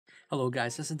Hello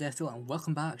guys, this is Deathdealer and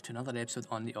welcome back to another episode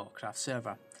on the AutoCraft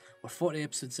server. We're 40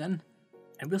 episodes in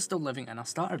and we're still living in our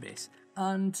starter base,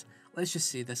 and let's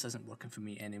just say this isn't working for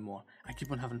me anymore. I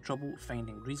keep on having trouble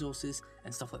finding resources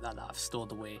and stuff like that I've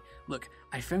stored away. Look,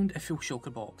 I found a full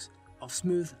shulker box of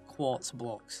smooth quartz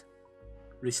blocks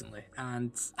recently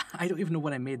and I don't even know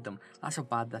when I made them. That's how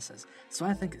bad this is. So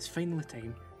I think it's finally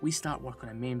time we start work on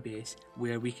a main base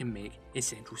where we can make a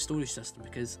central storage system,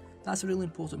 because that's a really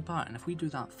important part, and if we do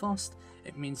that first,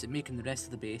 it means that making the rest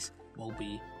of the base will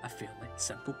be a fairly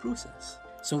simple process.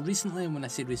 So recently, and when I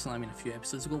say recently I mean a few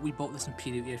episodes ago, we bought this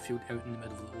Imperial airfield out in the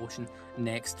middle of the ocean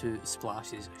next to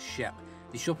Splash's ship.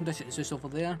 The shopping district is just over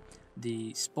there,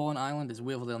 the spawn island is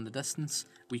way over there in the distance,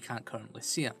 we can't currently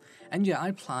see it. And yeah,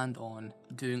 I planned on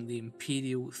doing the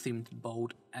Imperial themed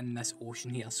build in this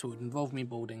ocean here, so it would involve me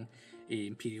building a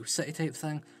Imperial city type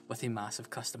thing with a massive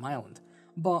custom island.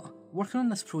 But working on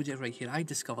this project right here, I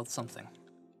discovered something.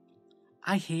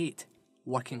 I hate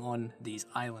working on these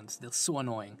islands, they're so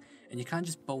annoying, and you can't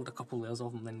just build a couple layers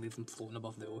of them and then leave them floating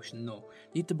above the ocean. No,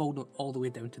 you need to build it all the way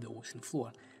down to the ocean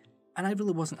floor. And I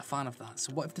really wasn't a fan of that,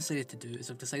 so what I've decided to do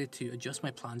is I've decided to adjust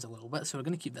my plans a little bit. So we're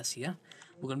going to keep this here,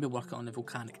 we're going to be working on the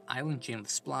volcanic island chain with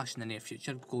Splash in the near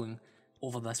future, going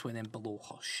over this way and then below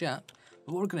her ship.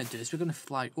 But what we're going to do is we're going to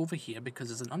fly over here because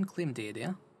there's an unclaimed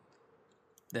area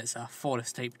that's a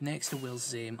forest type next to where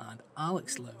Zame and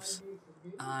Alex lives.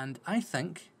 And I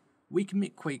think we can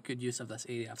make quite good use of this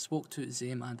area. I've spoke to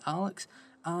Zame and Alex,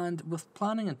 and with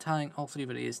planning and tying all three of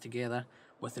our areas together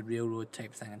with the railroad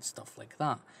type thing and stuff like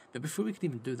that. But before we can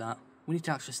even do that, we need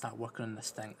to actually start working on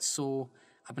this thing. So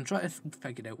I've been trying to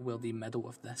figure out where the middle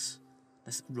of this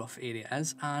rough area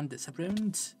is, and it's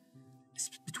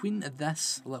between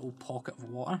this little pocket of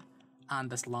water and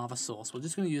this lava source. We're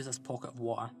just going to use this pocket of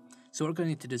water. So what we're going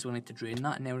to need to do is we're going to need to drain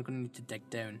that, and then we're going to need to dig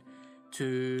down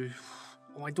to,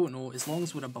 oh, I don't know, as long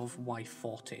as we're above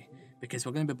Y40, because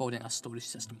we're going to be building a storage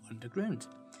system underground.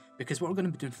 Because what we're going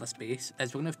to be doing for this base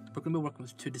is we're going to be working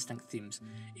with two distinct themes.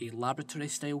 A laboratory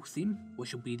style theme,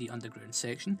 which will be the underground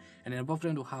section, and then above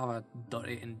ground we'll have a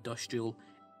dirty industrial,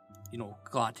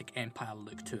 Galactic Empire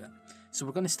look to it. So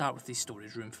we're going to start with the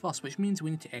storage room first, which means we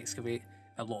need to excavate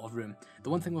a lot of room. The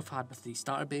one thing we've had with the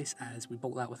starter base is we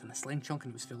built that within a slime chunk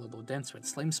and it was fairly low dense with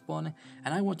slime spawning,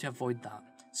 and I want to avoid that.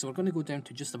 So we're going to go down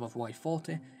to just above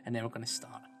Y40 and then we're going to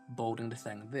start building the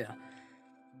thing there.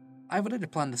 I've already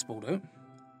planned this build out.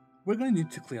 We're going to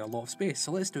need to clear a lot of space,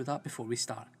 so let's do that before we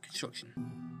start construction.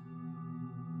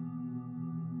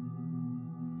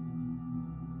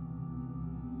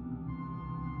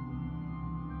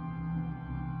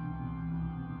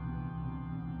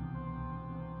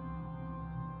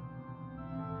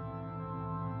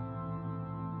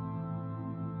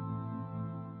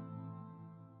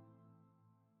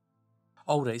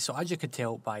 Alright, so as you could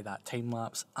tell by that time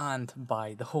lapse and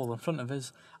by the hole in front of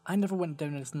us, I never went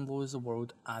down as low as the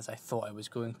world as I thought I was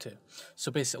going to.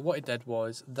 So basically what I did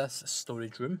was, this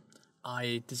storage room,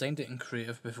 I designed it in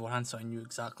creative beforehand so I knew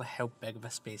exactly how big of a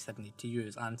space I'd need to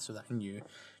use, and so that I knew,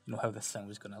 how this thing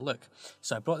was going to look.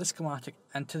 So I brought the schematic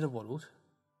into the world.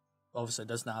 Obviously it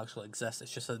doesn't actually exist,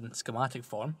 it's just in schematic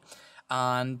form,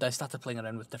 and I started playing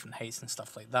around with different heights and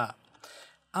stuff like that.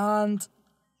 And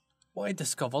what I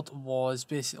discovered was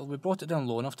basically we brought it down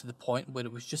low enough to the point where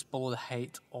it was just below the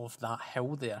height of that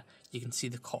hill there. You can see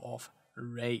the cut-off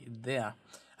right there.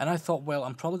 And I thought, well,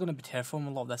 I'm probably going to be terraforming a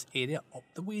lot of this area up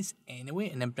the ways anyway,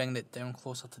 and then bringing it down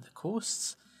closer to the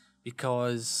coasts,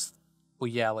 because, well,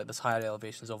 yeah, like there's higher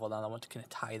elevations over there, and I want to kind of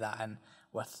tie that in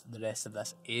with the rest of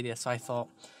this area. So I thought,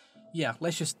 yeah,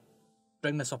 let's just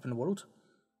bring this up in the world.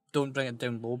 Don't bring it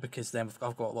down low, because then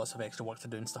I've got lots of extra work to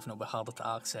do and stuff, and it'll be harder to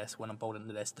access when I'm building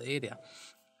the rest of the area.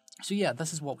 So yeah,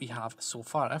 this is what we have so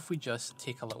far. If we just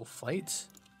take a little flight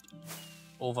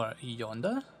over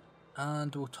yonder,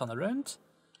 and we'll turn around,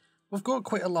 we've got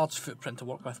quite a large footprint to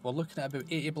work with. We're looking at about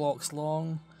 80 blocks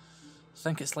long, I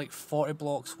think it's like 40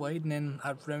 blocks wide, and then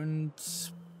around,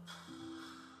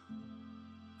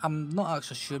 I'm not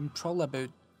actually sure, probably about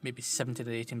maybe 17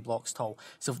 or 18 blocks tall.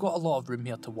 So we've got a lot of room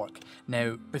here to work.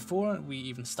 Now, before we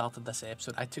even started this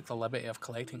episode, I took the liberty of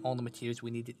collecting all the materials we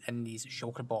needed in these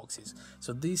shulker boxes.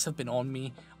 So these have been on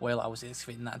me while I was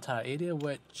excavating that entire area,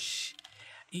 which,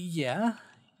 yeah,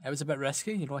 it was a bit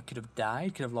risky. I could have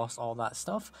died, could have lost all that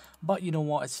stuff, but you know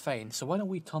what, it's fine. So why don't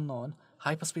we turn on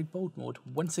hyperspeed build mode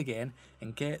once again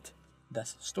and get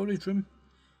this storage room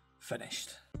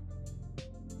finished.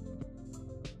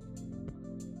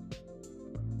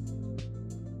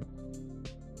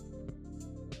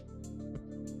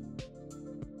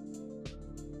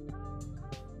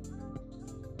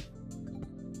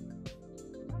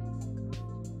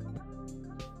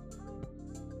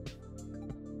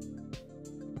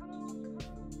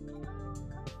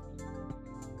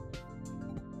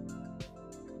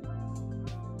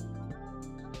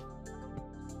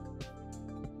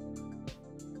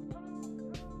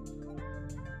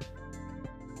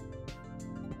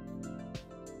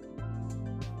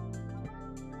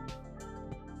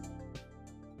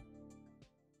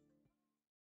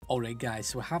 Alright guys,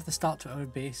 so we have the start to our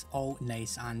base all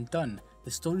nice and done.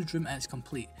 The storage room is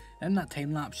complete. In that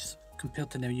time lapse compared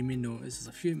to now, you may notice there's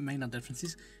a few minor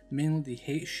differences. Mainly the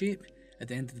H shape at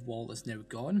the end of the wall is now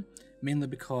gone, mainly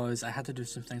because I had to do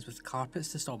some things with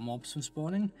carpets to stop mobs from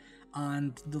spawning,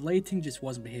 and the lighting just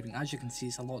wasn't behaving. As you can see,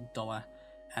 it's a lot duller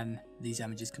in these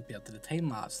images compared to the time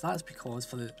lapse. That's because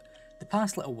for the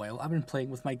past little while I've been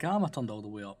playing with my gamma turned all the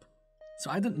way up. So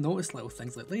I didn't notice little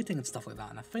things like lighting and stuff like that,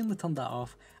 and I finally turned that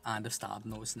off and I've started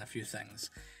noticing a few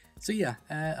things. So yeah,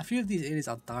 a few of these areas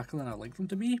are darker than I like them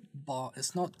to be, but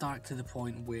it's not dark to the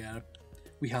point where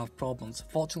we have problems.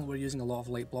 Fortunately, we're using a lot of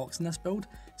light blocks in this build,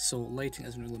 so lighting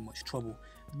isn't really much trouble.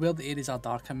 Where the areas are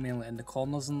darker, mainly in the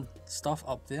corners and stuff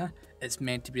up there, it's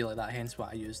meant to be like that, hence why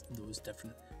I used those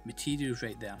different materials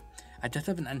right there. I did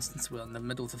have an instance where in the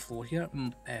middle of the floor here,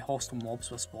 hostile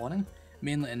mobs were spawning,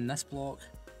 mainly in this block,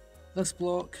 this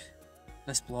block,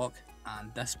 this block,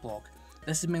 and this block.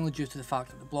 This is mainly due to the fact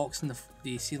that the blocks and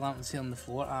the sea lanterns here on the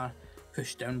floor are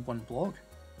pushed down one block,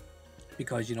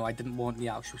 because, you know, I didn't want the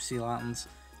actual sea lanterns,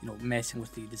 you know, messing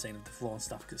with the design of the floor and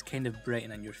stuff, because it's kind of bright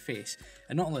in your face.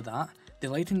 And not only that, the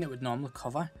lighting that would normally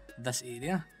cover this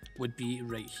area would be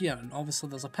right here, and obviously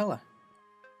there's a pillar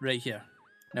right here.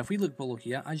 Now if we look below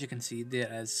here, as you can see, there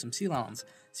is some sea lanterns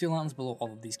below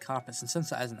all of these carpets, and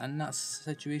since it isn't in that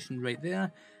situation right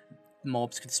there,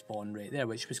 mobs could spawn right there,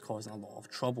 which was causing a lot of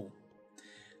trouble.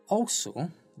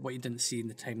 Also, what you didn't see in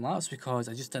the time lapse, because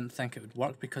I just didn't think it would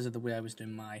work because of the way I was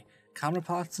doing my camera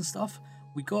paths and stuff,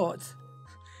 we got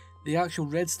the actual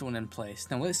redstone in place.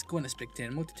 Now let's go into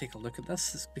spectator mode to take a look at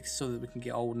this, so that we can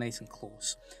get all nice and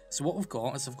close. So what we've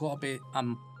got is I've got a bit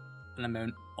an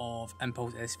amount of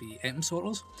impulse SV item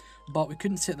sorters, but we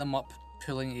couldn't set them up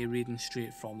pulling a reading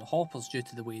straight from the hoppers due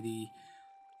to the way the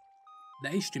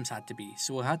ice streams had to be.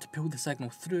 So we had to pull the signal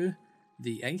through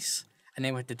the ice, and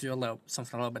then we had to do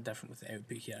something a little bit different with the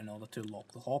output here in order to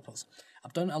lock the hoppers.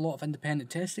 I've done a lot of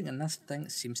independent testing, and this thing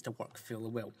seems to work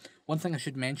fairly well. One thing I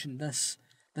should mention, this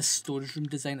storage room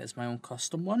design is my own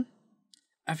custom one.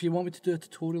 If you want me to do a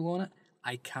tutorial on it,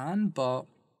 I can, but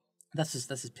this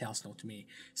is personal to me.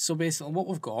 So basically what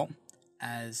we've got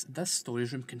is this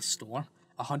storage room can store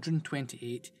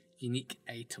 128 unique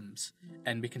items,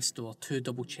 and we can store 2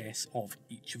 double chests of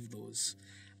each of those.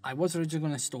 I was originally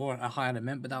going to store a higher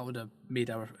amount, but that would have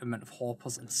made our amount of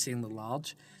hoppers insanely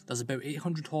large. There's about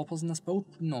 800 hoppers in this build.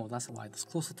 No, that's a lie. There's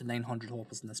closer to 900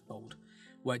 hoppers in this build,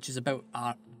 which is about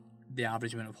the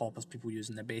average amount of hoppers people use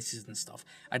in their bases and stuff.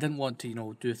 I didn't want to, you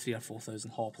know, do 3,000 or 4,000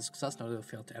 hoppers, because that's not really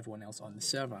fair to everyone else on the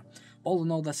server. All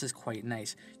in all, this is quite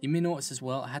nice. You may notice as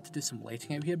well, I had to do some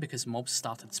lighting out here because mobs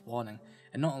started spawning,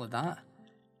 and not only that,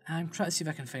 I'm trying to see if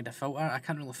I can find a filter. I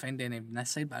can't really find any on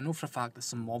this side, but I know for a fact that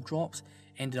some mob drops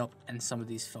ended up in some of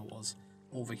these filters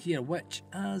over here, which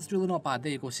is really not bad.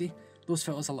 There you go, see? Those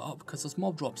filters are lit up because there's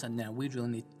mob drops in there. We really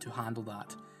need to handle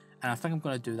that, and I think I'm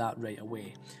going to do that right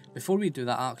away. Before we do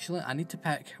that, actually, I need to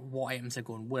pick what items are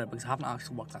going where, because I haven't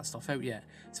actually worked that stuff out yet.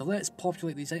 So let's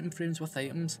populate these item frames with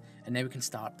items, and then we can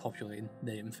start populating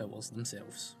the item filters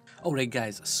themselves. Alright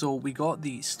guys, so we got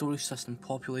the storage system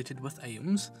populated with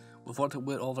items. We've worked out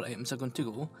where all our items are going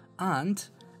to go, and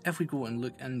if we go and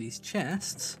look in these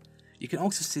chests, you can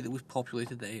also see that we've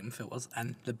populated the item filters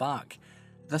in the back.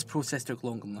 This process took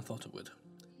longer than I thought it would.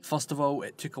 First of all,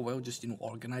 it took a while just, you know,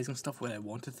 organising stuff where I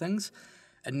wanted things,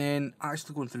 and then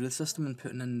actually going through the system and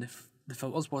putting in the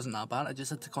filters wasn't that bad. I just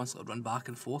had to constantly run back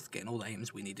and forth getting all the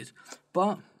items we needed.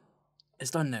 But it's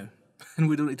done now, and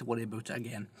we don't need to worry about it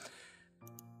again.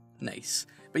 Nice.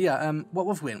 But yeah, what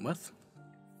we've went with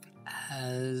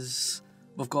is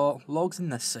we've got logs on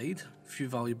this side, a few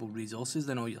valuable resources,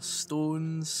 then all your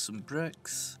stones, some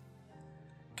bricks.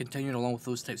 Continuing along with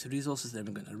those types of resources, then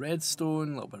we're going to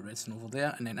redstone, a little bit of redstone over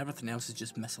there, and then everything else is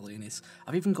just miscellaneous.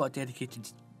 I've even got a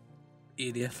dedicated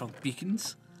area for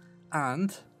beacons,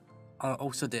 and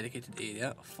also a dedicated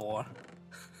area for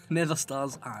nether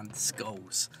stars and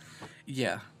skulls.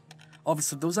 Yeah,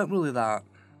 obviously those aren't really that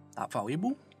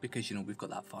valuable, because, you know, we've got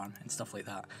that farm and stuff like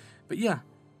that. But yeah,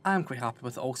 I am quite happy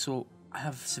with it. Also, I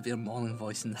have severe morning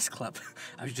voice in this clip.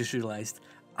 I've just realised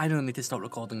I don't need to stop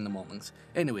recording in the mornings.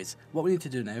 Anyways, what we need to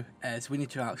do now is we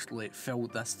need to actually fill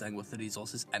this thing with the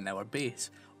resources in our base.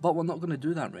 But we're not going to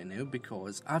do that right now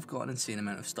because I've got an insane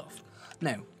amount of stuff.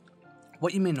 Now,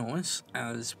 what you may notice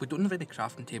is we don't have any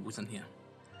crafting tables in here.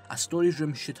 A storage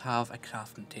room should have a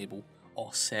crafting table,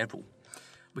 or several.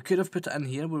 We could have put it in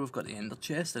here where we've got the ender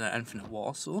chest and an infinite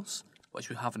water source, which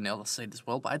we have on the other side as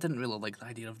well, but I didn't really like the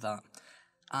idea of that.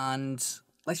 And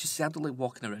let's just say I don't like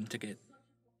walking around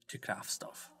to craft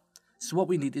stuff. So what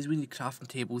we need is we need crafting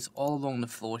tables all along the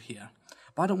floor here.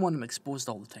 but I don't want them exposed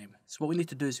all the time. So what we need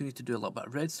to do is we need to do a little bit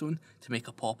of redstone to make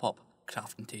a pop-up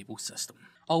crafting table system.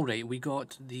 Alright, we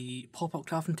got the pop-up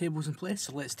crafting tables in place,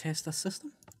 so let's test this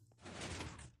system.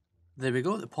 There we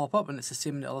go, they pop up and it's the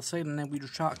same on the other side, and then we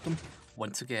retract them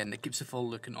once again. It keeps the floor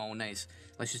looking all nice.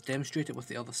 Let's just demonstrate it with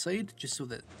the other side, just so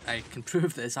that I can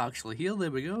prove that it's actually here. There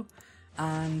we go.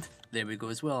 And there we go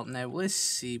as well. Now let's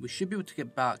see, we should be able to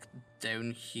get back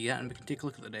down here and we can take a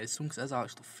look at the redstone, because it's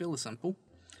actually fairly simple.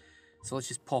 So let's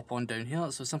just pop on down here.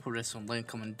 So simple redstone line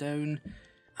coming down,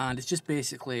 and it's just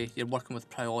basically you're working with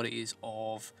priorities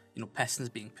of, you know, pistons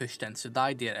being pushed in. So the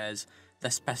idea is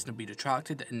this piston will be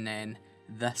retracted and then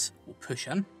this will push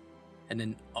in, and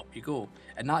then up you go.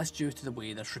 And that's due to the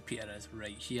way this repeater is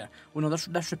right here. Well, no,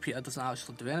 this repeater doesn't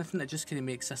actually do anything, it just kind of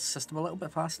makes this system a little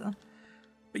bit faster.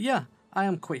 But yeah, I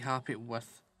am quite happy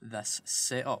with this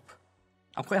setup.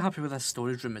 I'm quite happy with this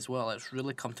storage room as well. It's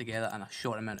really come together in a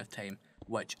short amount of time,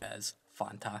 which is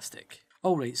fantastic.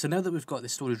 Alright, so now that we've got the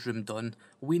storage room done,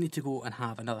 we need to go and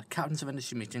have another Captains of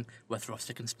Industry meeting with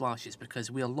Rustic and Splashes,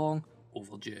 because we are long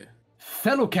overdue.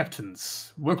 Fellow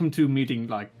captains, welcome to meeting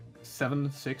like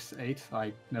 7, 6, 8,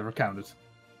 I never counted.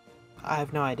 I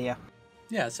have no idea.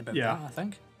 Yeah, it's about that, I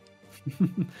think.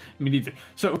 Me neither.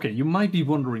 So, okay, you might be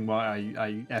wondering why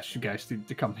I asked you guys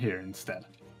to come here instead.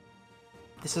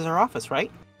 This is our office,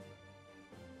 right?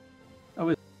 Oh,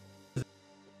 is it?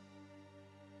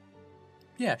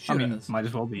 Yeah, sure. I mean, it is. might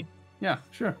as well be. Yeah,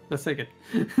 sure, let's take it.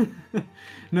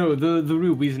 No, the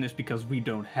real reason is because we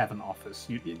don't have an office.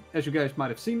 As you guys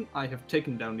might have seen, I have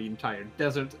taken down the entire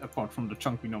desert, apart from the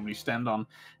chunk we normally stand on,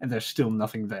 and there's still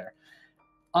nothing there.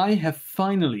 I have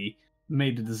finally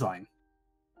made a design.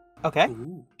 Okay.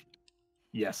 Ooh.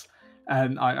 Yes,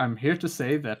 and I'm here to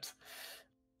say that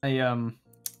I've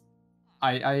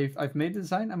made a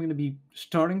design. I'm going to be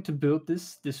starting to build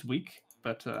this week,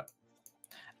 but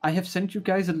I have sent you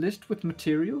guys a list with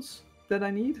materials that I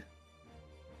need.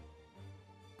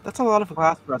 That's a lot of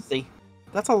glass, Rusty.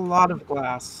 That's a lot of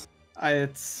glass.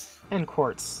 It's And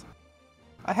quartz.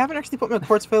 I haven't actually put my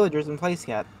quartz villagers in place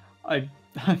yet. I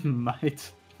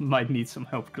might need some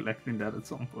help collecting that at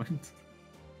some point.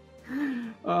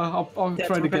 I'll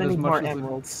try to get as much more as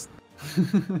emeralds.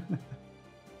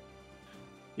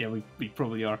 Yeah, we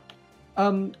probably are.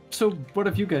 So what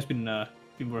have you guys been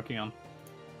working on?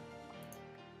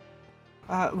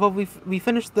 Well, we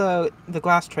finished the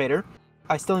glass trader.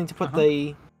 I still need to put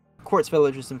the quartz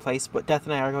villagers in place, but Death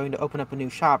and I are going to open up a new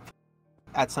shop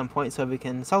at some point so we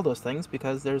can sell those things,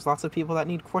 because there's lots of people that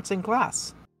need quartz and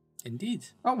glass. Indeed.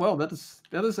 Oh well, that is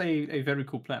a very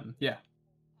cool plan. Yeah.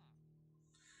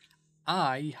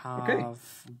 I have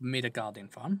made a garden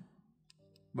farm,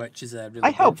 which is a really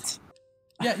I helped.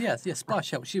 Yeah,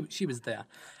 Splash helped. She was there.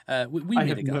 We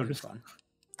made a garden farm.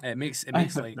 It makes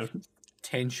like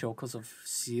 10 shulkers of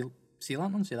sea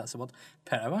lanterns. Yeah, that's the word.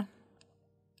 Per hour.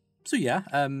 So yeah,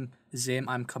 Zame,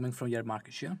 I'm coming from your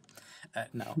market share.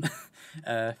 No.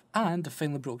 And I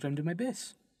finally broke ground in my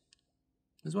base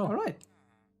as well. All right.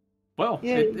 Well,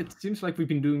 it seems like we've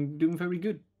been doing very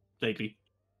good lately.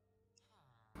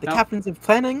 The Captains of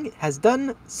Planning has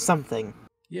done something.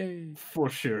 Yay! For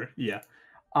sure, yeah.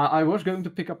 I was going to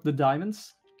pick up the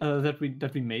diamonds that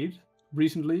we made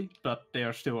recently, but they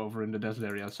are still over in the desert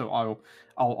area. So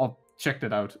I'll check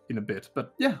that out in a bit.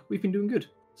 But yeah, we've been doing good.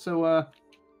 So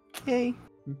Yay!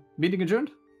 meeting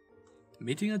adjourned.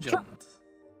 Meeting adjourned.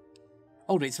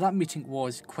 Alright, so that meeting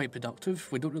was quite productive.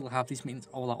 We don't really have these meetings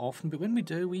all that often, but when we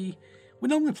do, we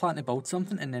normally plan to build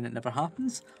something and then it never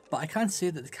happens. But I can say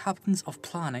that the Captains of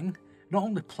Planning not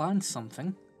only planned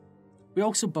something, we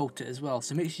also built it as well.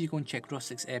 So make sure you go and check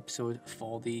Rustic's episode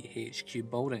for the HQ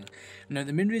building. Now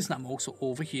the main reason I'm also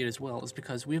over here as well is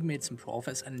because we've made some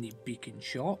profits in the beacon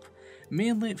shop,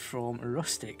 mainly from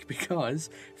Rustic, because,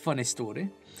 funny story,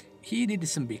 he needed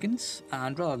some beacons,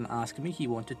 and rather than asking me, he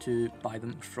wanted to buy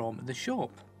them from the shop,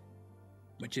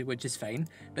 which is fine.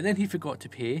 But then he forgot to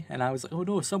pay, and I was like, oh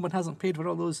no, someone hasn't paid for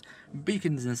all those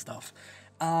beacons and stuff.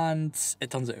 And it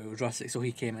turns out it was Rustic, so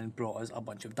he came and brought us a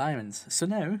bunch of diamonds. So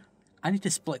now, I need to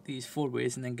split these 4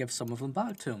 ways and then give some of them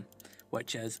back to him,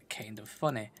 which is kind of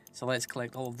funny. So let's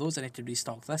collect all of those. I need to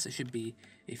restock this. It should be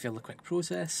a fairly quick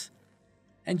process.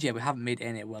 And yeah, we haven't made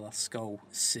any Wither Skull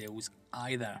sales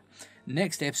either.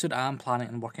 Next episode, I am planning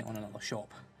on working on another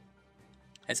shop.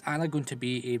 It's either going to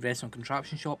be a redstone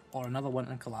contraption shop or another one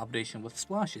in collaboration with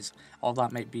Splashes, or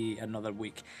that might be another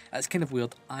week. It's kind of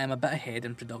weird. I am a bit ahead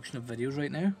in production of videos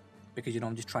right now, because, you know,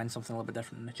 I'm just trying something a little bit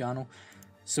different on the channel.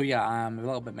 So yeah, I'm a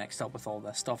little bit mixed up with all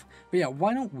this stuff. But yeah,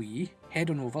 why don't we head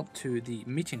on over to the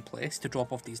meeting place to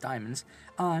drop off these diamonds,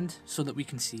 and so that we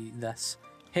can see this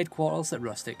headquarters that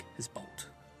Rustic has built.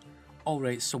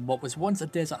 Alright, so what was once a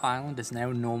desert island is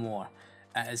now no more.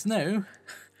 It is now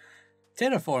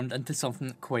terraformed into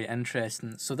something quite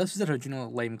interesting. So this was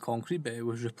original lime concrete, but it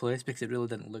was replaced because it really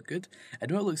didn't look good. I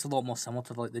know it looks a lot more similar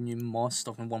to like the new moss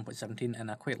stuff in 1.17,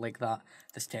 and I quite like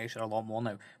this texture a lot more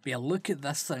now. But yeah, look at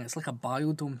this thing. It's like a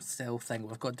biodome style thing.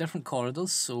 We've got different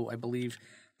corridors, so I believe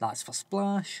that's for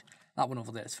Splash. That one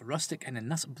over there is for Rustic, and then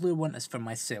this blue one is for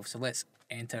myself. So let's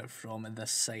enter from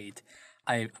this side.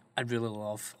 I really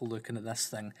love looking at this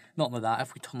thing. Not only that,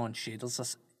 if we turn on shaders,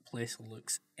 this place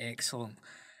looks excellent.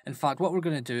 In fact, what we're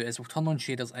going to do is we'll turn on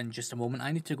shaders in just a moment.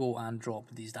 I need to go and drop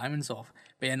these diamonds off.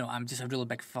 But yeah, no, I'm just a really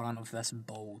big fan of this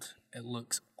build. It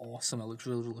looks awesome. It looks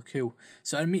really, really cool.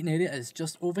 So our meeting area is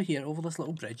just over here, over this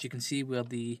little bridge. You can see where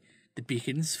the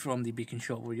beacons from the beacon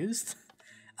shop were used.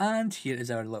 And here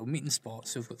is our little meeting spot.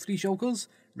 So we've got 3 shulkers,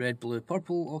 red, blue,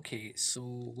 purple. Okay,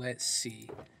 so let's see.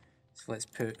 So let's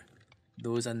put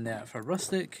those in there for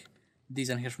Rustic. These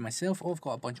in here for myself. Oh, I've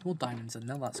got a bunch more diamonds in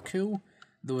there. That's cool.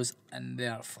 Those in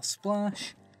there for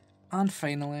Splash. And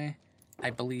finally,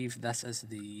 I believe this is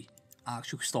the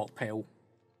actual stockpile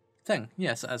thing.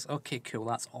 Yes, it is. Okay, cool.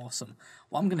 That's awesome.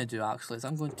 What I'm going to do actually is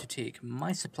I'm going to take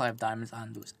my supply of diamonds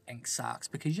and those ink sacks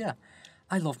because yeah,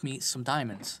 I love me some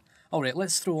diamonds. Alright,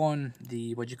 let's throw on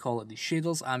the, the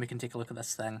shaders, and we can take a look at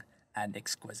this thing in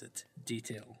exquisite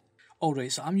detail.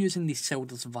 Alright, so I'm using the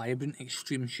Silder's Vibrant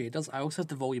Extreme shaders. I also have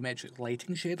the volumetric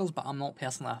lighting shaders, but I'm not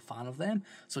personally a fan of them,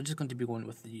 so I'm just going to be going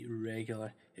with the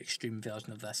regular extreme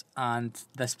version of this. And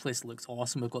this place looks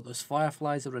awesome. We've got those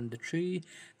fireflies around the tree,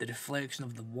 the reflection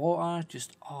of the water,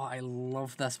 just, oh, I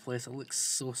love this place. It looks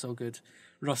so, so good.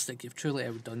 Rustic, you've truly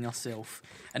outdone yourself.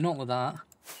 And not only that,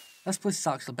 this place is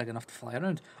actually big enough to fly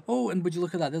around. Oh, and would you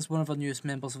look at that, there's one of our newest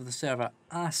members of the server,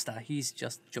 Asta. He's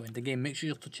just joined the game. Make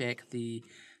sure to check the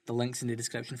links in the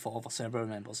description for all of our server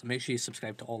members. Make sure you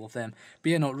subscribe to all of them. But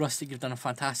yeah, no, Rustic, you've done a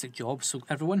fantastic job. So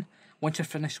everyone, once you're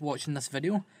finished watching this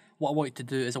video, what I want you to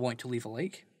do is I want you to leave a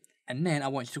like, and then I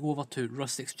want you to go over to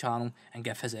Rustic's channel and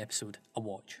give his episode a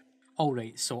watch.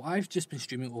 Alright, so I've just been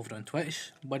streaming over on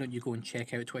Twitch. Why don't you go and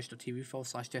check out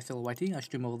twitch.tv/DeathdealerYT. I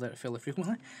stream over there fairly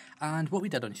frequently. And what we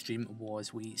did on stream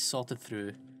was we sorted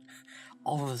through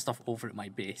all of the stuff over at my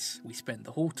base. We spent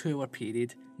the whole 2-hour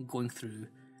period going through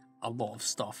a lot of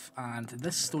stuff, and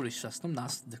this storage system,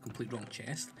 that's the complete wrong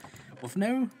chest. We've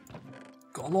now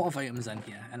got a lot of items in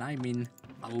here, and I mean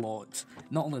a lot.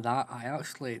 Not only that, I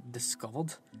actually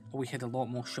discovered we had a lot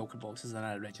more shulker boxes than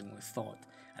I originally thought,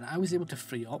 and I was able to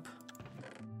free up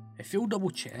a full double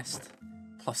chest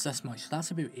plus this much. That's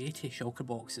about 80 shulker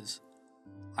boxes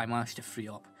I managed to free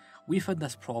up. We've had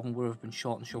this problem where we've been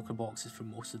short on shulker boxes for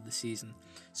most of the season,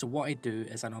 so what I do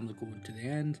is I normally go to the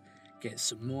end, get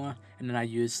some more, and then I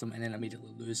use them and then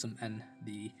immediately lose them in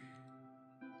the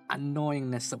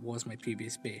annoyingness that was my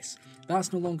previous base.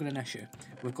 That's no longer an issue.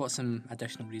 We've got some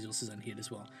additional resources in here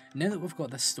as well. Now that we've got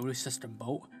this storage system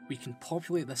built, we can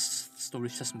populate this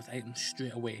storage system with items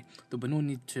straight away. There'll be no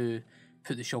need to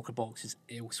put the shulker boxes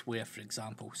elsewhere, for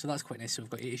example. So that's quite nice. So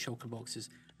we've got 80 shulker boxes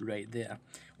right there.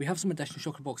 We have some additional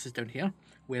shulker boxes down here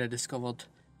where I discovered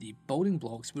the building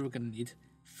blocks we were going to need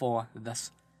for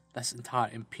this entire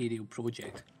Imperial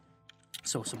project.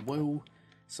 So some wool,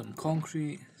 some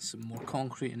concrete, some more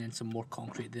concrete, and then some more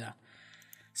concrete there.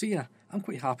 So yeah, I'm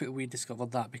quite happy that we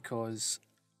discovered that, because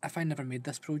if I never made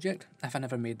this project, if I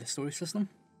never made the storage system,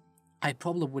 I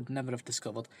probably would never have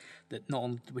discovered that not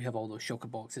only do we have all those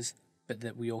shulker boxes, but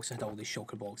that we also had all these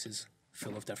shulker boxes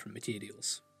full of different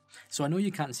materials. So I know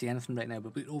you can't see anything right now,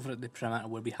 but we're over at the perimeter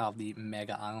where we have the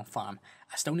mega iron farm.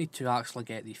 I still need to actually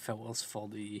get the filters for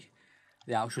the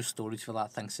actual storage for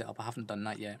that thing set up. I haven't done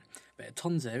that yet, but it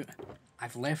turns out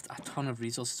I've left a ton of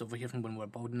resources over here from when we were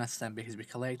building this thing, because we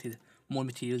collected more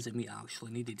materials than we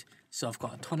actually needed. So I've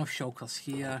got a ton of shulkers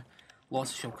here,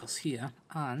 lots of shulkers here,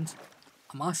 and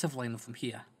a massive line of them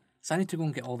here. So I need to go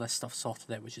and get all this stuff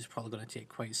sorted out, which is probably going to take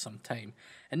quite some time.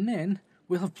 And then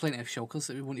we'll have plenty of shulkers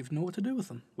that we won't even know what to do with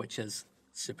them, which is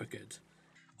super good.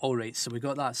 Alright, so we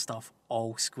got that stuff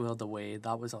all squared away.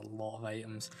 That was a lot of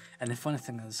items. And the funny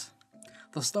thing is,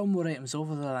 there's still more items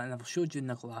over there, and I've showed you in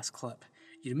the last clip.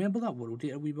 You remember that world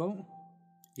eater we built?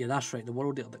 Yeah, that's right, the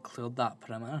world eater that cleared that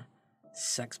perimeter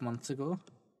 6 months ago.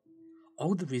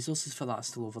 All the resources for that are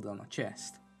still over there on a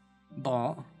chest.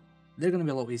 But they're going to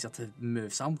be a lot easier to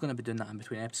move, so I'm going to be doing that in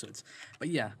between episodes. But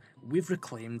yeah, we've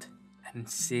reclaimed an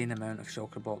insane amount of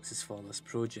shulker boxes for this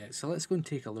project, so let's go and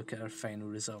take a look at our final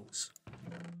results.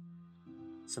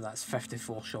 So that's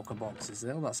 54 shulker boxes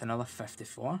there, that's another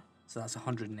 54. So that's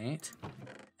 108,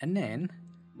 and then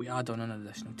we add on an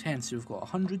additional 10, so we've got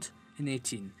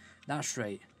 118. That's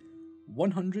right,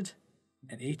 118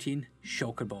 and 18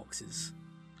 shulker boxes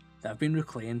that have been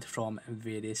reclaimed from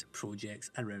various projects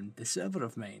around the server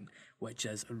of mine, which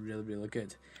is really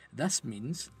good. This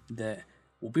means that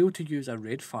we'll be able to use our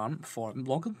raid farm for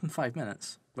longer than 5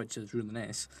 minutes, which is really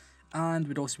nice, and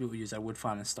we'd also be able to use our wood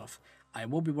farm and stuff. I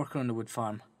will be working on the wood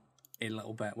farm a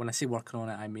little bit. When I say working on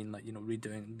it, I mean, like, you know,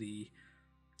 redoing the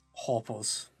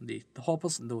hoppers, the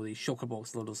shulker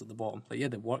box loaders at the bottom. But yeah,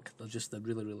 they work, they're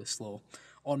really slow.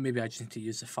 Or maybe I just need to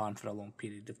use the farm for a long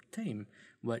period of time,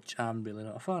 which I'm really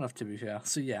not a fan of, to be fair.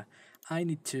 So yeah, I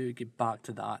need to get back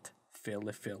to that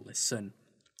fairly soon.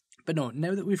 But no,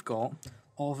 now that we've got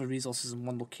all the resources in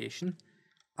one location,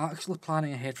 actually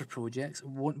planning ahead for projects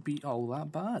won't be all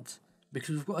that bad,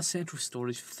 because we've got a central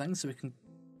storage for things, so we can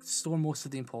store most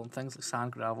of the important things like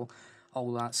sand, gravel,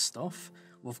 all that stuff.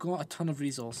 We've got a ton of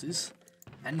resources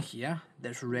in here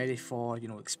that's ready for, you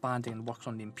know, expanding and working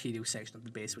on the Imperial section of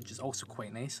the base, which is also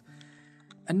quite nice.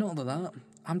 And not only that,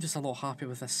 I'm just a lot happier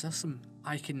with this system.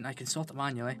 I can sort it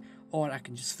manually, or I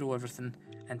can just throw everything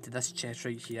into this chest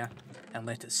right here and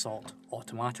let it sort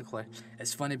automatically.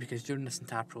 It's funny because during this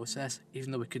entire process,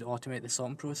 even though we could automate the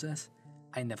sorting process,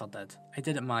 I never did. I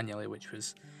did it manually, which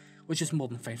is more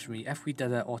than fine for me. If we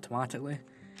did it automatically,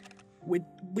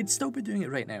 we'd still be doing it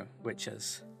right now, which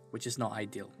is not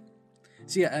ideal.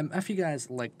 So yeah, if you guys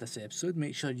liked this episode,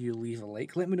 make sure you leave a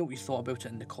like. Let me know what you thought about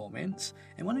it in the comments,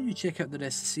 and why don't you check out the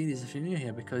rest of the series if you're new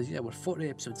here, because yeah, we're 40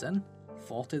 episodes in.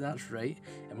 40, that's right,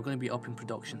 and we're going to be up in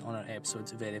production on our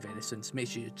episodes very soon, so make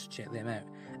sure you check them out.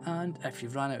 And if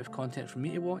you've run out of content for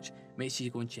me to watch, make sure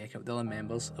you go and check out the other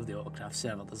members of the AutoCraft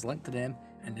server. There's a link to them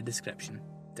in the description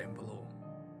down below.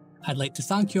 I'd like to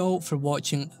thank you all for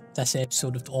watching this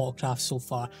episode of the AutoCraft so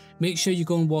far. Make sure you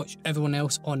go and watch everyone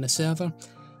else on the server.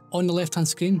 On the left hand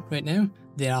screen right now,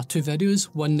 there are 2 videos,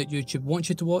 one that YouTube wants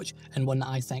you to watch and one that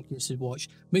I think you should watch.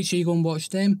 Make sure you go and watch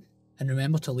them, and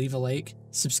remember to leave a like,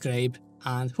 subscribe,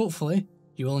 and hopefully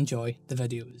you will enjoy the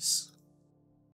videos.